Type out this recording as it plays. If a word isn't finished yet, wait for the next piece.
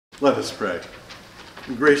Let us pray.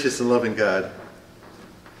 Gracious and loving God,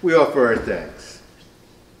 we offer our thanks.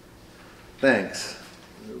 Thanks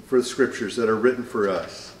for the scriptures that are written for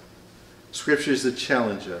us, scriptures that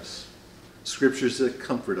challenge us, scriptures that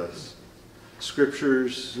comfort us,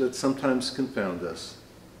 scriptures that sometimes confound us,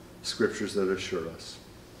 scriptures that assure us.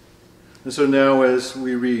 And so now as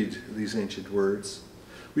we read these ancient words,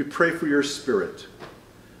 we pray for your Spirit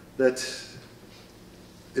that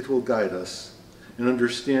it will guide us in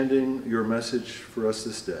understanding your message for us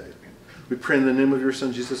this day. We pray in the name of your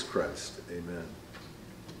Son, Jesus Christ. Amen.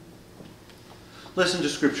 Listen to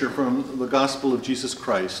Scripture from the Gospel of Jesus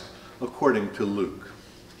Christ according to Luke.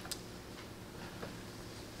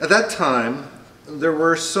 At that time, there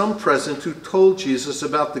were some present who told Jesus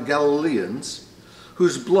about the Galileans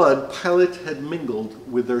whose blood Pilate had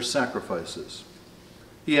mingled with their sacrifices.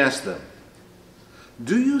 He asked them,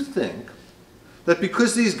 "Do you think that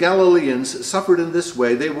because these Galileans suffered in this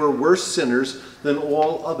way, they were worse sinners than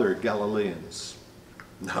all other Galileans?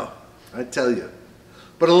 No, I tell you.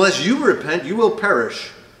 But unless you repent, you will perish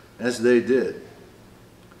as they did.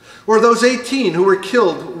 Or those 18 who were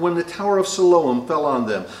killed when the Tower of Siloam fell on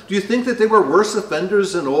them, do you think that they were worse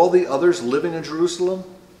offenders than all the others living in Jerusalem?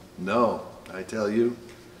 No, I tell you.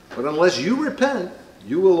 But unless you repent,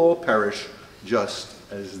 you will all perish just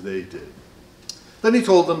as they did." Then he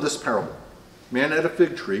told them this parable. A man had a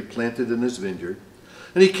fig tree planted in his vineyard,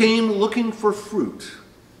 and he came looking for fruit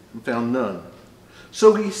and found none.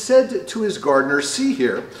 So he said to his gardener, "See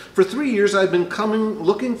here, for 3 years I've been coming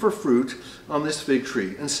looking for fruit on this fig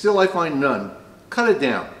tree, and still I find none. Cut it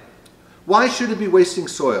down. Why should it be wasting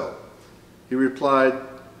soil?" He replied,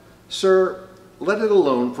 "Sir, let it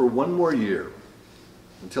alone for 1 more year,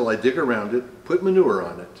 until I dig around it, put manure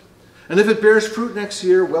on it. And if it bears fruit next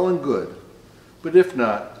year, well and good. But if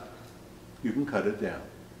not, you can cut it down."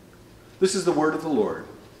 This is the word of the Lord.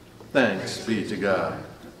 Thanks be to God.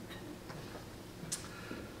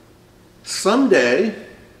 Someday,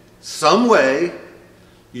 some way,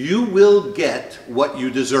 you will get what you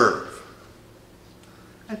deserve.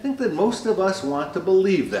 I think that most of us want to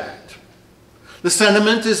believe that. The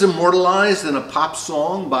sentiment is immortalized in a pop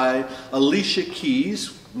song by Alicia Keys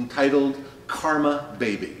entitled "Karma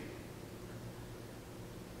Baby."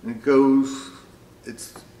 And it goes,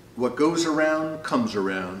 it's what goes around comes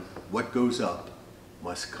around. What goes up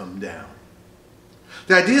must come down.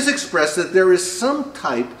 The idea is expressed that there is some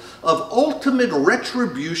type of ultimate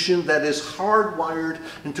retribution that is hardwired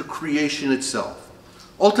into creation itself.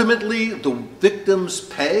 Ultimately, the victims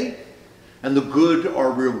pay and the good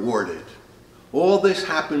are rewarded. All this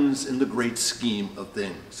happens in the great scheme of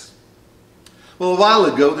things. Well, a while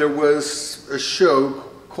ago, there was a show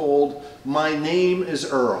called My Name is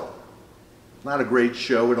Earl. Not a great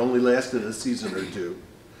show. It only lasted a season or two.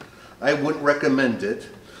 I wouldn't recommend it,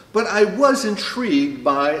 but I was intrigued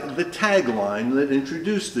by the tagline that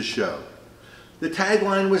introduced the show. The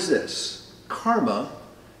tagline was this: "Karma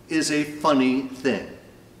is a funny thing."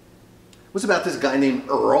 It was about this guy named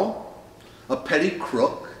Earl, a petty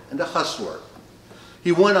crook and a hustler.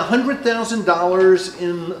 He won $100,000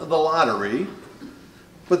 in the lottery,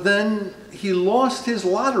 but then he lost his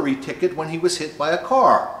lottery ticket when he was hit by a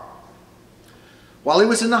car. While he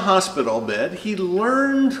was in the hospital bed, he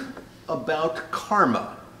learned about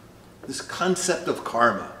karma, this concept of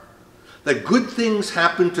karma, that good things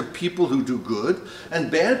happen to people who do good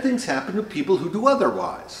and bad things happen to people who do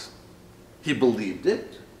otherwise. He believed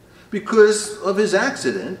it because of his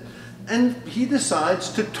accident, and he decides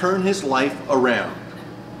to turn his life around.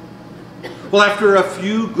 Well, after a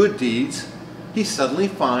few good deeds, he suddenly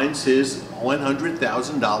finds his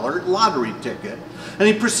 $100,000 lottery ticket, and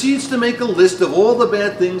he proceeds to make a list of all the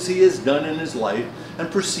bad things he has done in his life and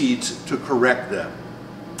proceeds to correct them.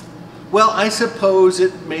 Well, I suppose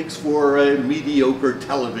it makes for a mediocre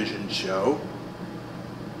television show,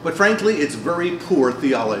 but frankly, it's very poor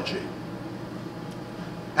theology.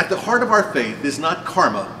 At the heart of our faith is not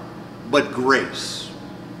karma, but grace.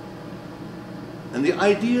 And the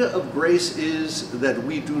idea of grace is that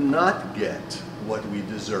we do not get what we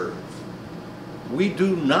deserve. We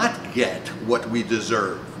do not get what we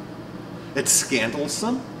deserve. It's scandalous,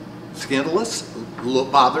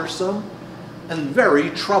 bothersome, and very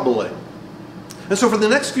troubling. And so for the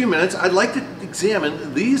next few minutes, I'd like to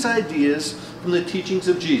examine these ideas from the teachings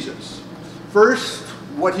of Jesus. First,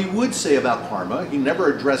 what he would say about karma. He never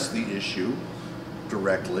addressed the issue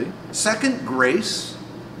directly. Second, grace.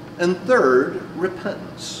 And third,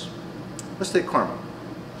 repentance. Let's take karma.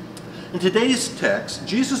 In today's text,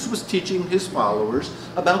 Jesus was teaching his followers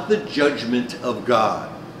about the judgment of God.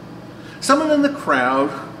 Someone in the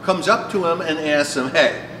crowd comes up to him and asks him,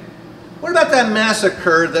 "Hey, What about that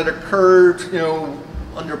massacre that occurred,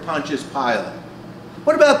 under Pontius Pilate?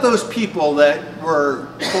 What about those people that were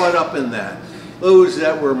caught up in that? Those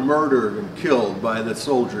that were murdered and killed by the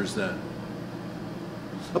soldiers then?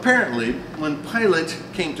 Apparently, when Pilate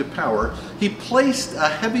came to power, he placed a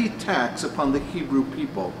heavy tax upon the Hebrew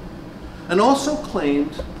people and also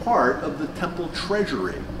claimed part of the temple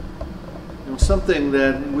treasury, something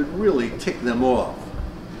that would really tick them off.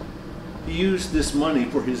 He used this money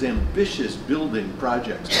for his ambitious building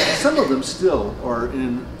projects. Some of them still are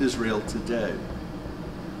in Israel today.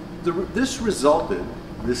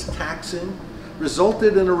 This taxing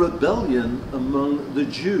resulted in a rebellion among the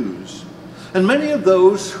Jews. And many of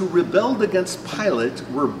those who rebelled against Pilate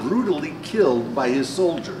were brutally killed by his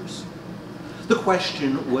soldiers. The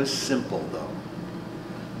question was simple, though.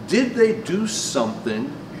 Did they do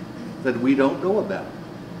something that we don't know about?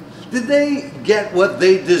 Did they get what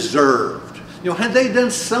they deserved? Had they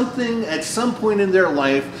done something at some point in their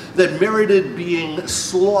life that merited being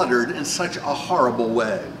slaughtered in such a horrible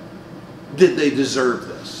way? Did they deserve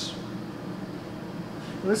this?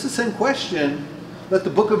 And it's the same question that the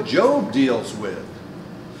book of Job deals with.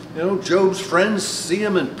 Job's friends see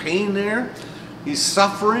him in pain there. He's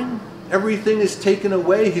suffering. Everything is taken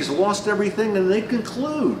away. He's lost everything. And they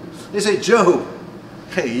conclude. They say, Job,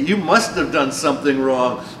 hey, you must have done something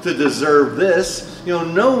wrong to deserve this.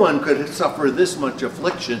 No one could suffer this much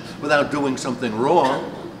affliction without doing something wrong.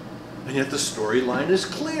 And yet the storyline is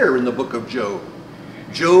clear in the book of Job.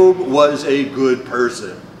 Job was a good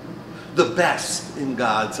person. The best in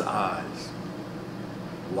God's eyes.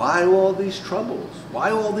 Why all these troubles?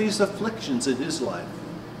 Why all these afflictions in his life?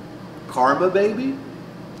 Karma, baby?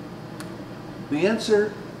 The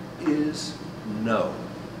answer is no.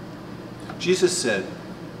 Jesus said,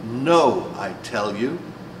 no, I tell you.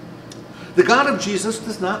 The God of Jesus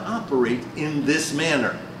does not operate in this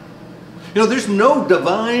manner. There's no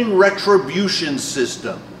divine retribution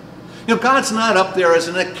system. God's not up there as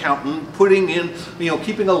an accountant putting in,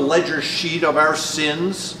 keeping a ledger sheet of our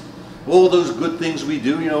sins. All those good things we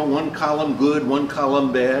do, one column good, one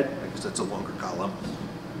column bad. I guess that's a longer column.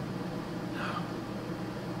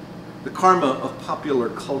 The karma of popular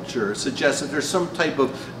culture suggests that there's some type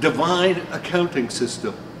of divine accounting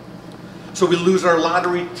system. So we lose our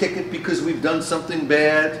lottery ticket because we've done something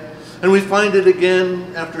bad, and we find it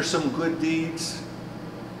again after some good deeds.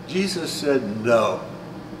 Jesus said, no.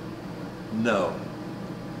 No.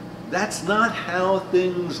 That's not how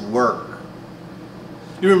things work.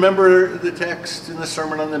 You remember the text in the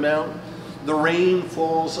Sermon on the Mount? The rain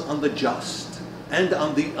falls on the just and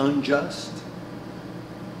on the unjust.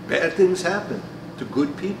 Bad things happen to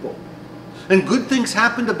good people. And good things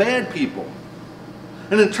happen to bad people.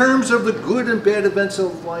 And in terms of the good and bad events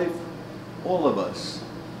of life, all of us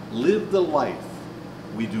live the life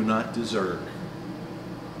we do not deserve.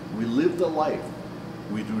 We live the life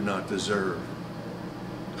we do not deserve.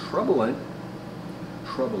 Troubling.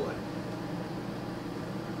 Troubling.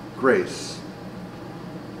 Grace.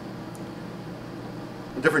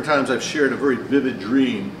 At different times I've shared a very vivid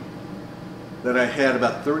dream that I had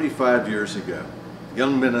about 35 years ago.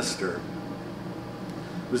 Young minister.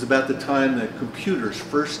 It was about the time that computers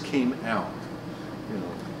first came out.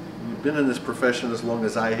 You've been in this profession as long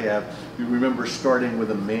as I have. You remember starting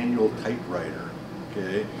with a manual typewriter,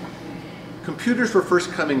 okay? Computers were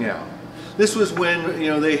first coming out. This was when,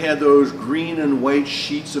 they had those green and white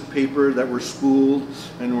sheets of paper that were spooled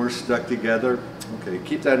and were stuck together. Okay,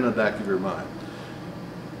 keep that in the back of your mind.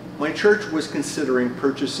 My church was considering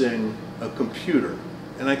purchasing a computer,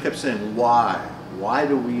 and I kept saying, why? Why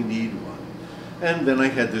do we need one? And then I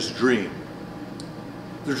had this dream.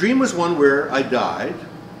 The dream was one where I died.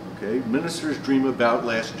 Okay, ministers dream about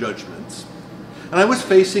last judgments. And I was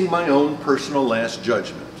facing my own personal last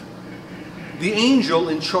judgment. The angel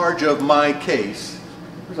in charge of my case,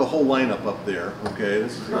 there's a whole lineup up there, okay?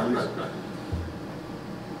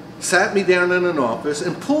 Sat me down in an office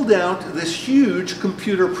and pulled out this huge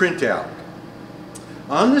computer printout.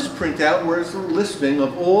 On this printout was a listing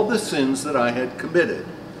of all the sins that I had committed.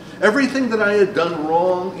 Everything that I had done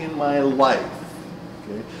wrong in my life.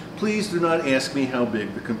 Okay? Please do not ask me how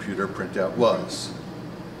big the computer printout was.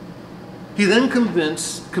 He then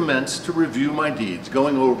commenced to review my deeds,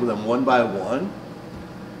 going over them one by one.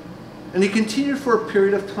 And he continued for a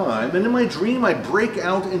period of time. And in my dream, I break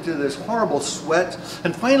out into this horrible sweat.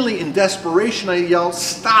 And finally, in desperation, I yell,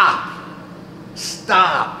 "Stop!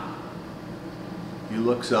 Stop!" He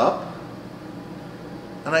looks up.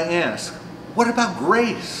 And I ask, what about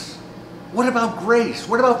grace? What about grace?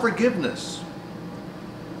 What about forgiveness?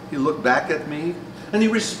 He looked back at me, and he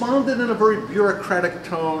responded in a very bureaucratic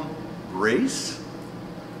tone, "Grace?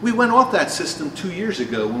 We went off that system 2 years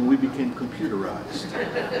ago when we became computerized.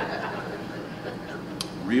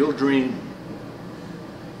 Real dream.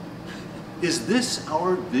 Is this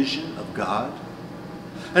our vision of God?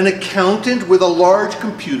 An accountant with a large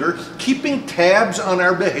computer, keeping tabs on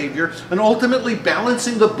our behavior and ultimately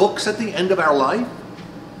balancing the books at the end of our life?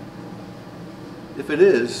 If it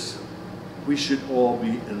is, we should all be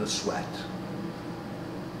in a sweat.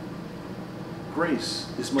 Grace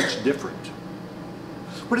is much different.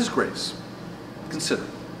 What is grace? Consider.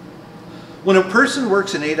 When a person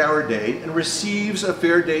works an 8-hour day and receives a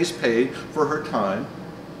fair day's pay for her time,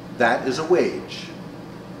 that is a wage.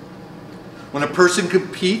 When a person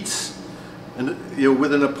competes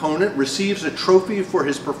with an opponent, receives a trophy for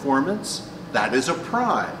his performance, that is a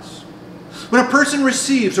prize. When a person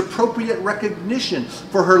receives appropriate recognition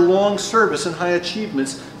for her long service and high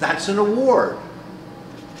achievements, that's an award.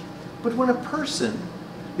 But when a person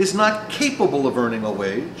is not capable of earning a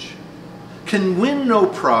wage, can win no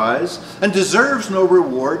prize, and deserves no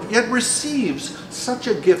reward, yet receives such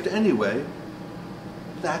a gift anyway,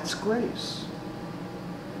 that's grace.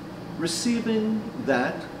 Receiving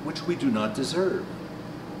that which we do not deserve.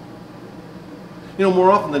 You know,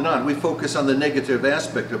 more often than not, we focus on the negative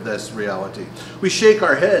aspect of this reality. We shake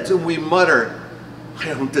our heads and we mutter, I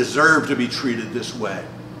don't deserve to be treated this way.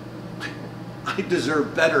 I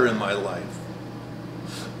deserve better in my life.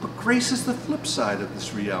 But grace is the flip side of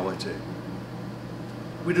this reality.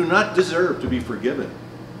 We do not deserve to be forgiven.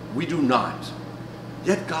 We do not.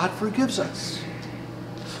 Yet God forgives us.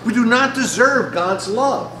 We do not deserve God's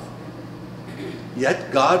love.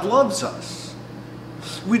 Yet God loves us.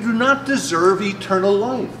 We do not deserve eternal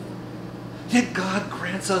life. Yet God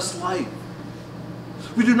grants us life.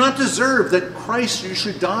 We do not deserve that Christ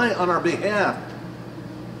should die on our behalf.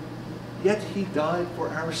 Yet he died for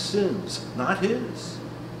our sins, not his.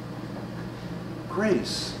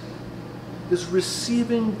 Grace is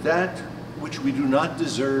receiving that which we do not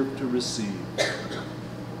deserve to receive.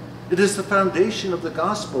 It is the foundation of the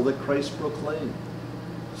gospel that Christ proclaimed.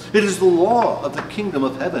 It is the law of the kingdom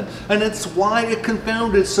of heaven. And it's why it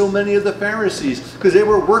confounded so many of the Pharisees, because they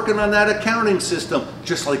were working on that accounting system,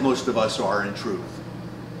 just like most of us are in truth.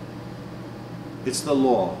 It's the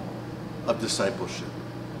law of discipleship.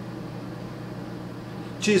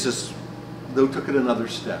 Jesus, though, took it another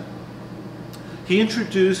step. He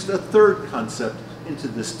introduced a third concept into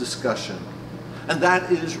this discussion, and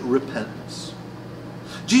that is repentance.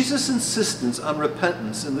 Jesus' insistence on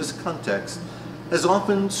repentance in this context has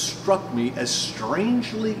often struck me as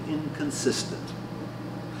strangely inconsistent.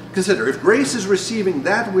 Consider, if grace is receiving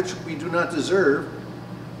that which we do not deserve,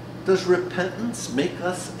 does repentance make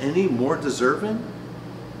us any more deserving?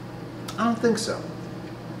 I don't think so.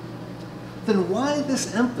 Then why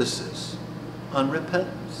this emphasis on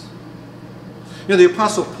repentance? You know, the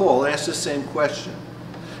Apostle Paul asked the same question.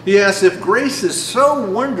 He asked, if grace is so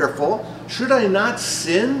wonderful, should I not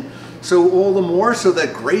sin so all the more so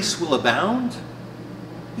that grace will abound?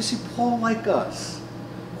 You see, Paul, like us,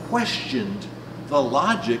 questioned the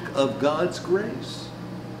logic of God's grace.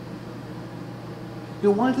 You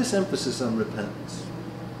know, why this emphasis on repentance?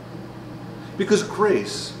 Because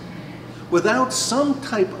grace, without some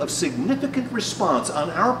type of significant response on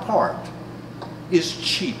our part, is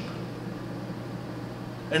cheap.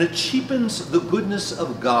 And it cheapens the goodness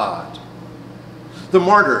of God. The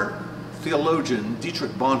martyr, theologian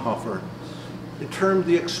Dietrich Bonhoeffer, termed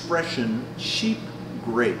the expression cheap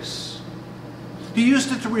grace. He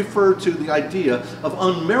used it to refer to the idea of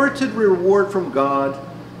unmerited reward from God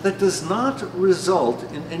that does not result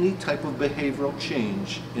in any type of behavioral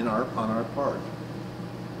change on our part.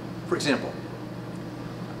 For example,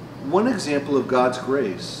 one example of God's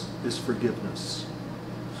grace is forgiveness.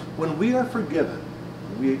 When we are forgiven,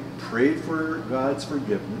 we prayed for God's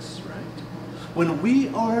forgiveness, right? When we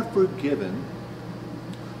are forgiven,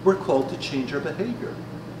 we're called to change our behavior.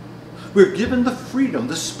 We're given the freedom,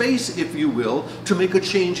 the space, if you will, to make a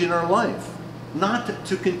change in our life, not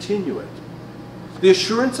to continue it. The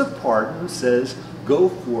assurance of pardon says, go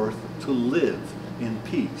forth to live in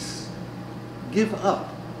peace. Give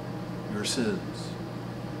up your sins.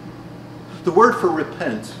 The word for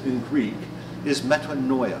repent in Greek is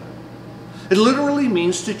metanoia. It literally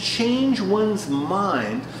means to change one's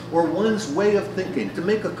mind or one's way of thinking, to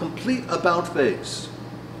make a complete about-face.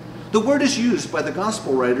 The word is used by the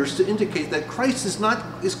gospel writers to indicate that Christ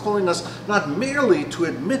is calling us not merely to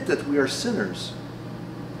admit that we are sinners,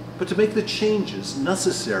 but to make the changes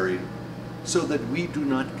necessary so that we do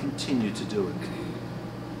not continue to do it.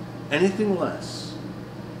 Anything less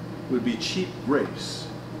would be cheap grace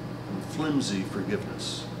and flimsy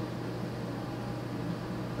forgiveness.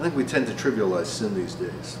 I think we tend to trivialize sin these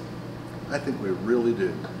days. I think we really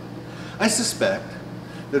do. I suspect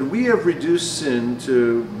that we have reduced sin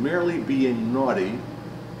to merely being naughty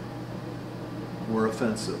or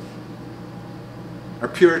offensive. Our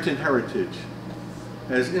Puritan heritage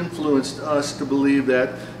has influenced us to believe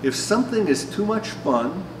that if something is too much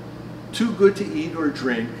fun, too good to eat or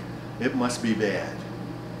drink, it must be bad.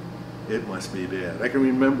 It must be bad. I can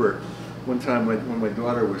remember one time when my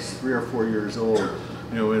daughter was 3 or 4 years old,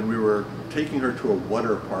 and we were taking her to a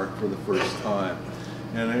water park for the first time.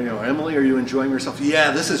 And Emily, are you enjoying yourself?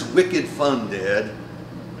 Yeah, this is wicked fun, Dad.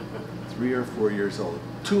 3 or 4 years old.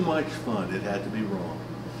 Too much fun. It had to be wrong.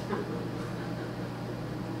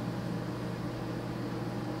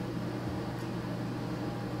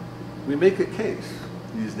 We make a case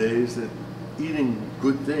these days that eating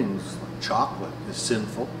good things like chocolate is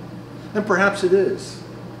sinful, and perhaps it is.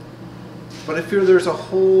 But I fear there's a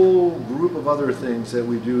whole group of other things that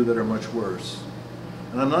we do that are much worse.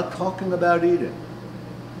 And I'm not talking about eating.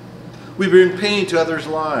 We bring pain to others'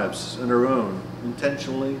 lives and our own,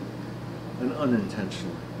 intentionally and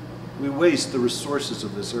unintentionally. We waste the resources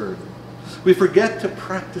of this earth. We forget to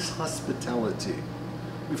practice hospitality.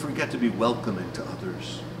 We forget to be welcoming to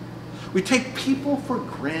others. We take people for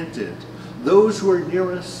granted, those who are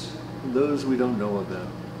near us and those we don't know about.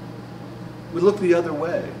 We look the other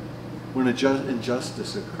way when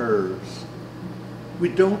injustice occurs. We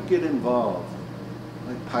don't get involved.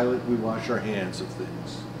 Like Pilate, we wash our hands of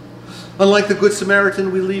things. Unlike the Good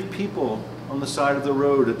Samaritan, we leave people on the side of the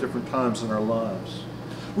road at different times in our lives.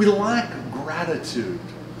 We lack gratitude,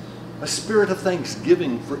 a spirit of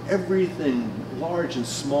thanksgiving for everything large and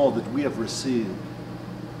small that we have received.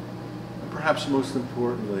 And perhaps most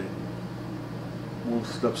importantly,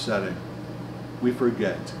 most upsetting, we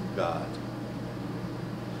forget God.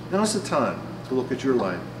 Now's the time to look at your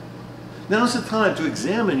life. Now's the time to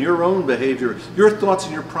examine your own behavior, your thoughts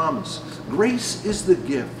and your promise. Grace is the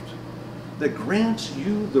gift that grants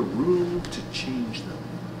you the room to change them.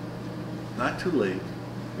 Not too late.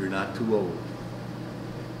 You're not too old.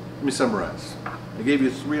 Let me summarize. I gave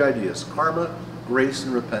you 3 ideas: karma, grace,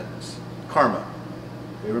 and repentance. Karma.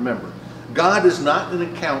 Okay, remember, God is not an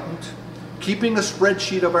accountant keeping a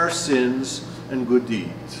spreadsheet of our sins and good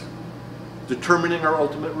deeds, determining our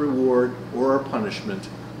ultimate reward or our punishment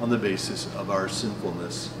on the basis of our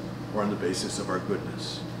sinfulness or on the basis of our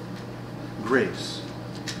goodness. Grace.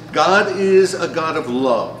 God is a God of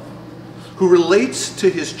love who relates to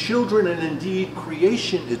his children and indeed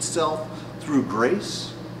creation itself through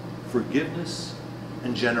grace, forgiveness,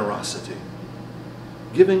 and generosity,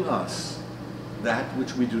 giving us that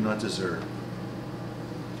which we do not deserve.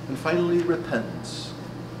 And finally, repentance.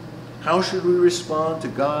 How should we respond to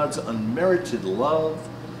God's unmerited love,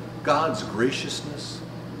 God's graciousness?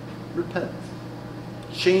 Repent.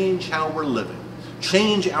 Change how we're living.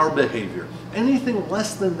 Change our behavior. Anything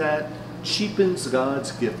less than that cheapens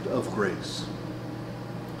God's gift of grace.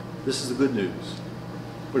 This is the good news,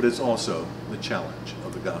 but it's also the challenge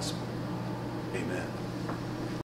of the gospel. Amen.